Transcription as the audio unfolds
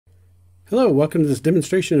Hello, welcome to this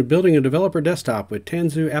demonstration of building a developer desktop with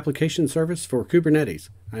Tanzu Application Service for Kubernetes.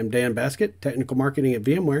 I'm Dan Baskett, Technical Marketing at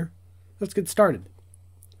VMware. Let's get started.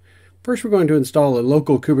 First, we're going to install a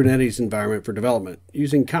local Kubernetes environment for development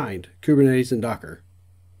using Kind, Kubernetes, and Docker.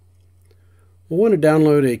 We'll want to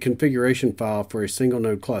download a configuration file for a single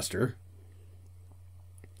node cluster.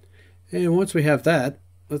 And once we have that,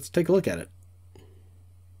 let's take a look at it.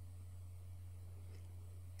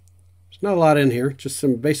 Not a lot in here, just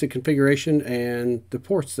some basic configuration and the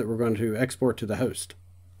ports that we're going to export to the host.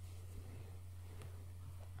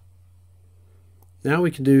 Now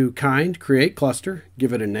we can do Kind, create cluster,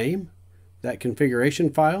 give it a name, that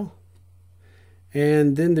configuration file,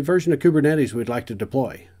 and then the version of Kubernetes we'd like to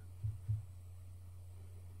deploy.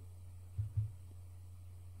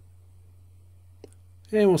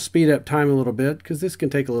 And we'll speed up time a little bit because this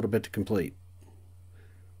can take a little bit to complete.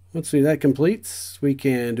 Once that completes, we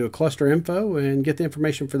can do a cluster info and get the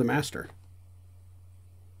information for the master.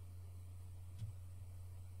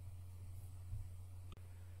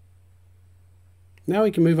 Now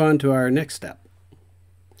we can move on to our next step,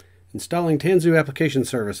 installing Tanzu Application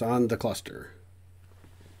Service on the cluster.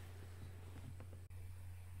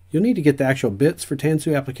 You'll need to get the actual bits for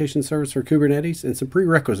Tanzu Application Service for Kubernetes and some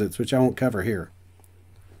prerequisites, which I won't cover here.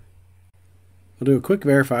 I'll do a quick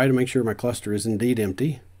verify to make sure my cluster is indeed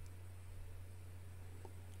empty.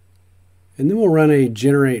 And then we'll run a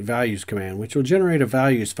generate values command, which will generate a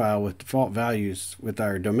values file with default values with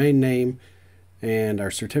our domain name and our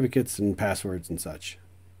certificates and passwords and such.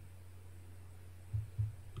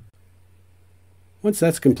 Once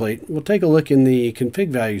that's complete, we'll take a look in the config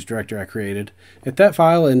values directory I created at that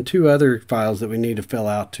file and two other files that we need to fill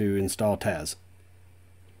out to install TAS.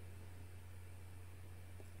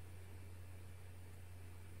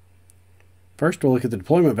 First, we'll look at the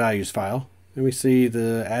deployment values file. And we see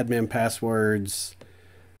the admin passwords,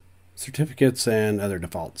 certificates, and other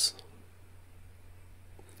defaults.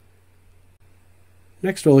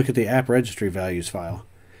 Next, we'll look at the app registry values file.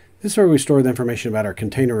 This is where we store the information about our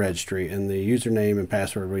container registry and the username and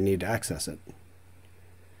password we need to access it.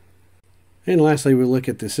 And lastly, we'll look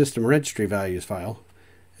at the system registry values file.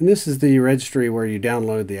 And this is the registry where you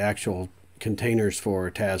download the actual containers for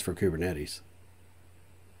TAS for Kubernetes.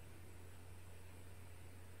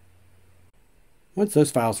 Once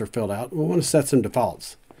those files are filled out, we'll want to set some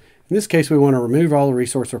defaults. In this case, we want to remove all the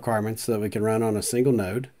resource requirements so that we can run on a single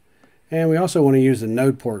node. And we also want to use a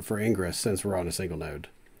node port for ingress since we're on a single node.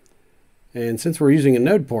 And since we're using a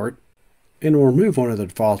node port, and we'll remove one of the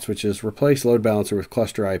defaults, which is replace load balancer with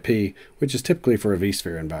cluster IP, which is typically for a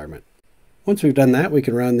vSphere environment. Once we've done that, we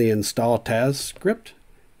can run the install TAS script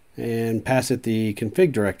and pass it the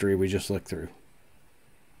config directory we just looked through.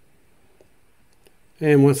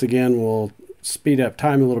 And once again, we'll speed up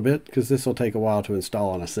time a little bit because this will take a while to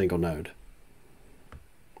install on a single node.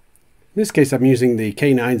 In this case, I'm using the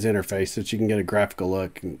K9's interface so that you can get a graphical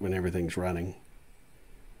look when everything's running.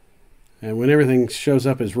 And when everything shows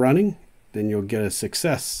up as running, then you'll get a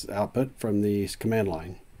success output from the command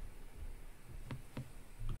line.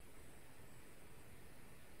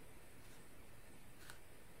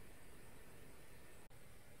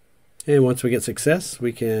 And once we get success,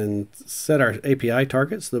 we can set our API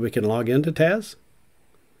target so that we can log into TAS.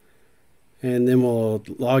 And then we'll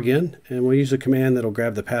log in and we'll use a command that'll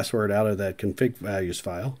grab the password out of that config values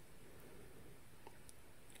file.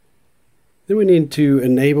 Then we need to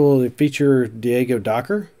enable the feature Diego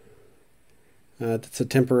Docker. That's a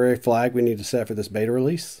temporary flag we need to set for this beta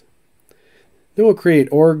release. Then we'll create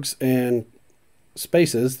orgs and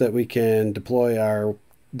spaces that we can deploy our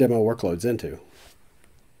demo workloads into.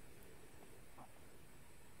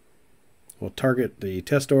 We'll target the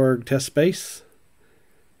test org test space,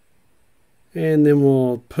 and then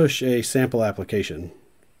we'll push a sample application.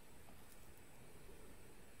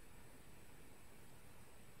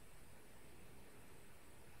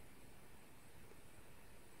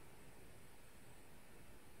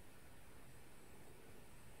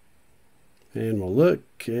 And we'll look,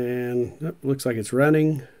 and looks like it's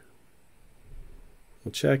running.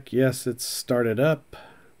 We'll check, yes, it's started up.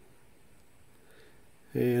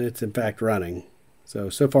 And it's in fact running. So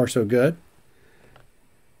far so good.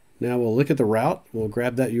 Now we'll look at the route. We'll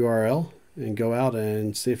grab that URL and go out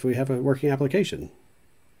and see if we have a working application.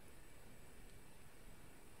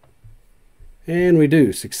 And we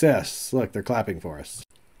do. Success. Look, they're clapping for us.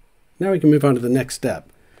 Now we can move on to the next step.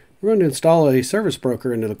 We're going to install a service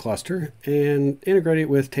broker into the cluster and integrate it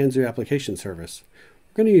with Tanzu Application Service.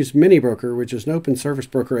 We're going to use Minibroker, which is an open service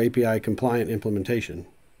broker API compliant implementation.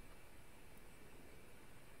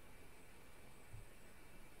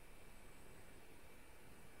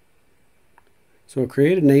 So we'll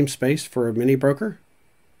create a namespace for a Minibroker.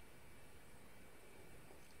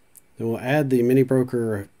 Then we'll add the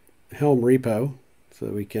Minibroker Helm repo so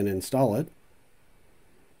that we can install it.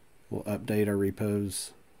 We'll update our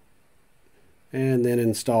repos and then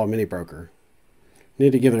install Minibroker. You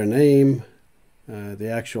need to give it a name,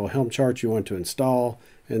 the actual Helm chart you want to install,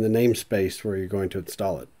 and the namespace where you're going to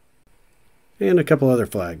install it. And a couple other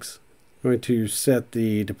flags. I'm going to set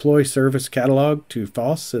the deploy service catalog to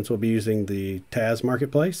false since we'll be using the TAS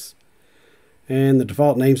Marketplace, and the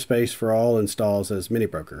default namespace for all installs as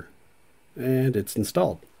Minibroker. And it's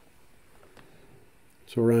installed.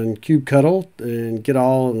 So we'll run kubectl and get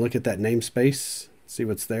all and look at that namespace, see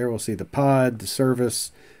what's there. We'll see the pod, the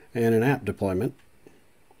service, and an app deployment.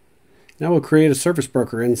 Now we'll create a service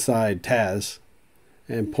broker inside TAS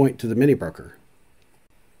and point to the Minibroker.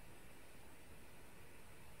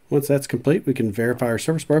 Once that's complete, we can verify our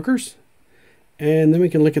service brokers, and then we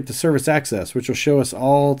can look at the service access, which will show us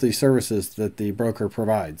all the services that the broker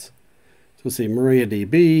provides. So we'll see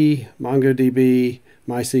MariaDB, MongoDB,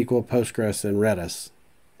 MySQL, Postgres, and Redis.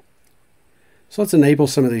 So let's enable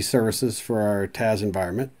some of these services for our TAS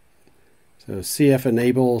environment. So CF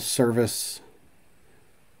enable service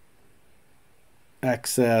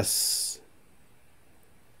access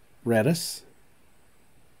Redis.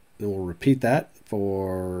 Then we'll repeat that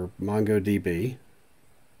for MongoDB.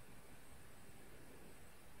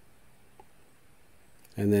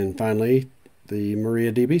 And then finally, the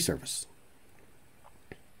MariaDB service.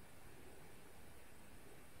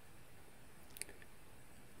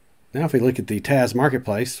 Now if we look at the TAS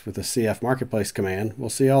Marketplace with the CF Marketplace command, we'll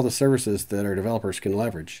see all the services that our developers can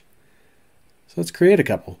leverage. So let's create a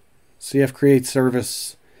couple. CF create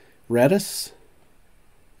service Redis.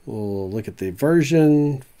 We'll look at the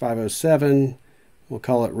version 507. We'll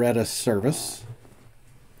call it Redis service.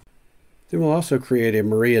 Then we'll also create a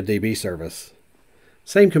MariaDB service.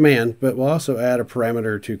 Same command, but we'll also add a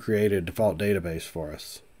parameter to create a default database for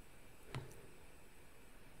us.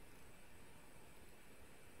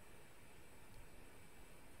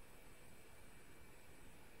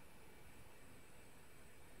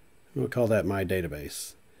 We'll call that my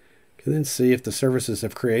database. Can then see if the services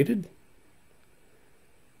have created.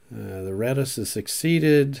 The Redis has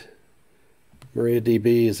succeeded.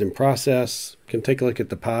 MariaDB is in process. We can take a look at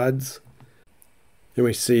the pods. And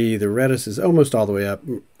we see the Redis is almost all the way up.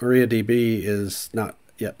 MariaDB is not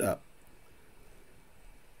yet up.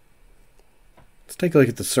 Let's take a look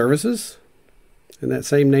at the services in that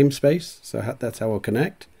same namespace. So that's how we'll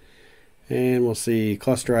connect. And we'll see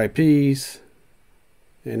cluster IPs.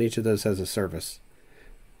 And each of those has a service.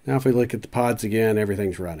 Now if we look at the pods again,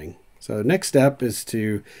 everything's running. So next step is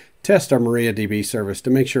to test our MariaDB service to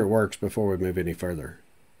make sure it works before we move any further.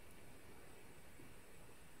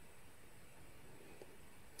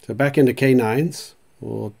 So back into K9s,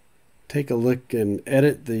 we'll take a look and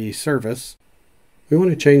edit the service. We want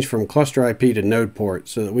to change from cluster IP to node port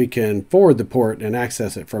so that we can forward the port and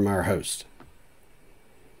access it from our host.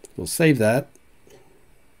 We'll save that.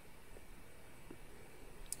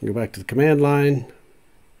 Go back to the command line.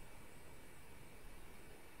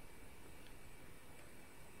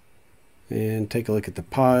 And take a look at the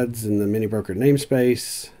pods in the Minibroker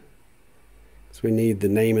namespace. So we need the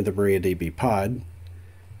name of the MariaDB pod.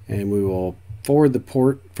 And we will forward the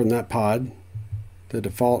port from that pod, the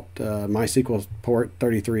default MySQL port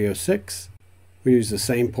 3306. We use the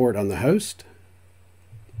same port on the host.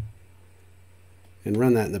 And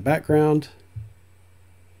run that in the background.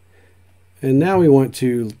 And now we want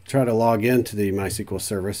to try to log into the MySQL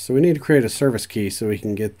service. So we need to create a service key so we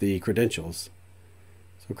can get the credentials.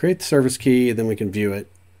 So create the service key and then we can view it.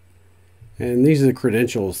 And these are the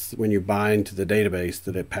credentials when you bind to the database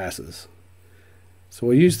that it passes. So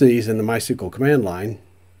we'll use these in the MySQL command line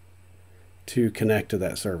to connect to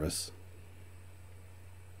that service.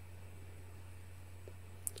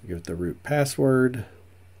 So give it the root password.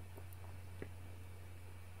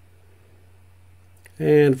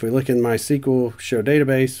 And if we look in MySQL show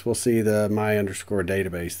database, we'll see the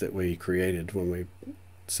my_database that we created when we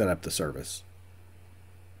set up the service.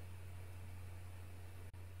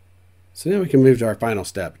 So now we can move to our final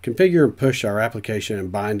step, configure and push our application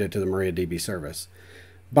and bind it to the MariaDB service.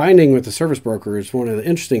 Binding with the service broker is one of the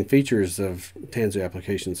interesting features of Tanzu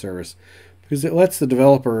Application Service because it lets the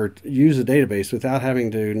developer use a database without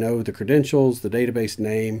having to know the credentials, the database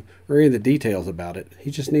name, or any of the details about it.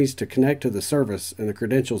 He just needs to connect to the service and the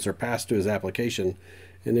credentials are passed to his application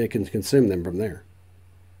and it can consume them from there.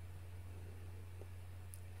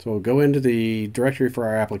 So we'll go into the directory for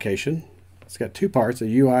our application. It's got two parts, a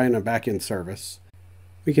UI and a backend service.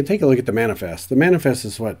 We can take a look at the manifest. The manifest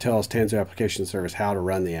is what tells Tanzu Application Service how to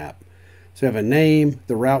run the app. So we have a name,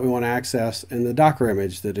 the route we want to access, and the Docker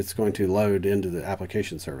image that it's going to load into the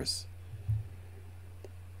application service.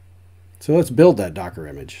 So let's build that Docker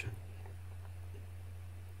image.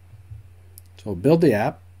 So we'll build the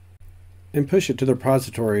app and push it to the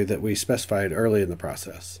repository that we specified early in the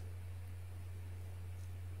process.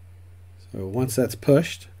 So once that's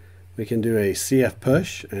pushed, we can do a CF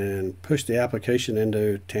push and push the application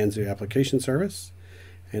into Tanzu application service,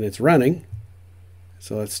 and it's running.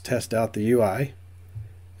 So let's test out the UI,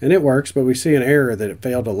 and it works, but we see an error that it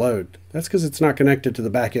failed to load. That's because it's not connected to the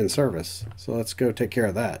backend service. So let's go take care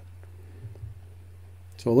of that.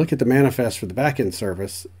 So we'll look at the manifest for the backend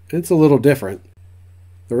service. It's a little different.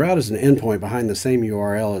 The route is an endpoint behind the same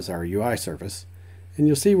URL as our UI service, and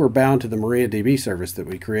you'll see we're bound to the MariaDB service that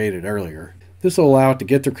we created earlier. This will allow it to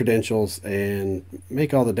get the credentials and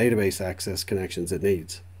make all the database access connections it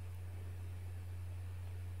needs.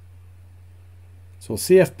 So we'll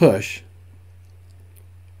CF push.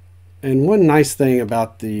 And one nice thing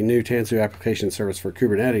about the new Tanzu application service for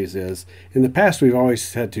Kubernetes is, in the past we've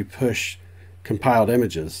always had to push compiled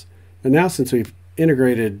images. But now, since we've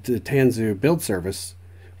integrated the Tanzu build service,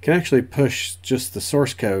 we can actually push just the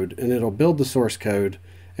source code, and it'll build the source code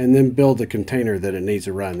and then build the container that it needs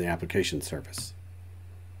to run the application service.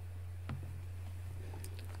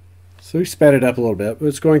 So we sped it up a little bit, but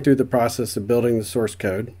it's going through the process of building the source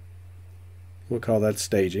code. We'll call that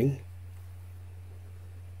staging.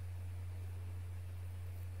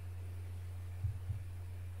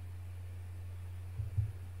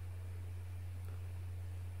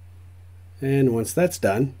 And once that's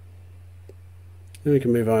done, then we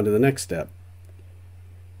can move on to the next step.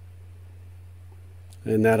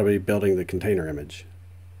 And that'll be building the container image.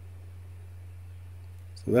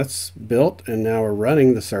 So that's built, and now we're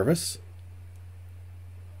running the service.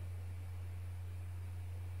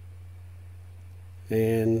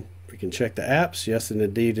 And we can check the apps. Yes, and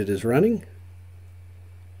indeed it is running.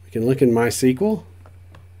 We can look in MySQL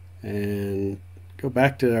and go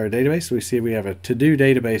back to our database. We see we have a to-do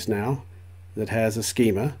database now that has a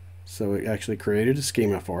schema. So it actually created a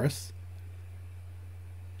schema for us.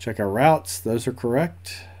 Check our routes. Those are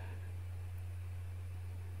correct.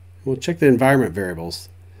 We'll check the environment variables.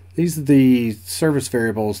 These are the service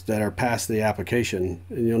variables that are past the application,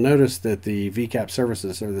 and you'll notice that the VCAP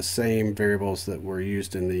services are the same variables that were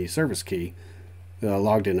used in the service key that I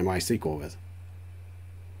logged into MySQL with.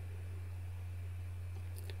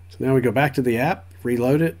 So now we go back to the app,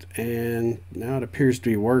 reload it, and now it appears to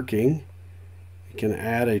be working. You can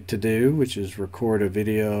add a to-do, which is record a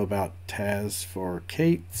video about TAS for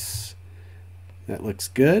Kates. That looks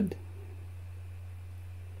good.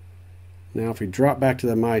 Now if we drop back to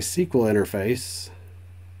the MySQL interface,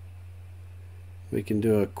 we can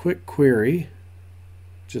do a quick query.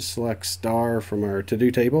 Just select star from our to-do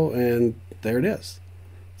table, and there it is.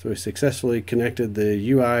 So we successfully connected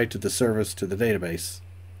the UI to the service to the database.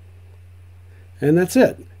 And that's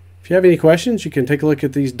it. If you have any questions, you can take a look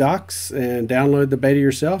at these docs and download the beta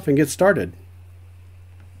yourself and get started.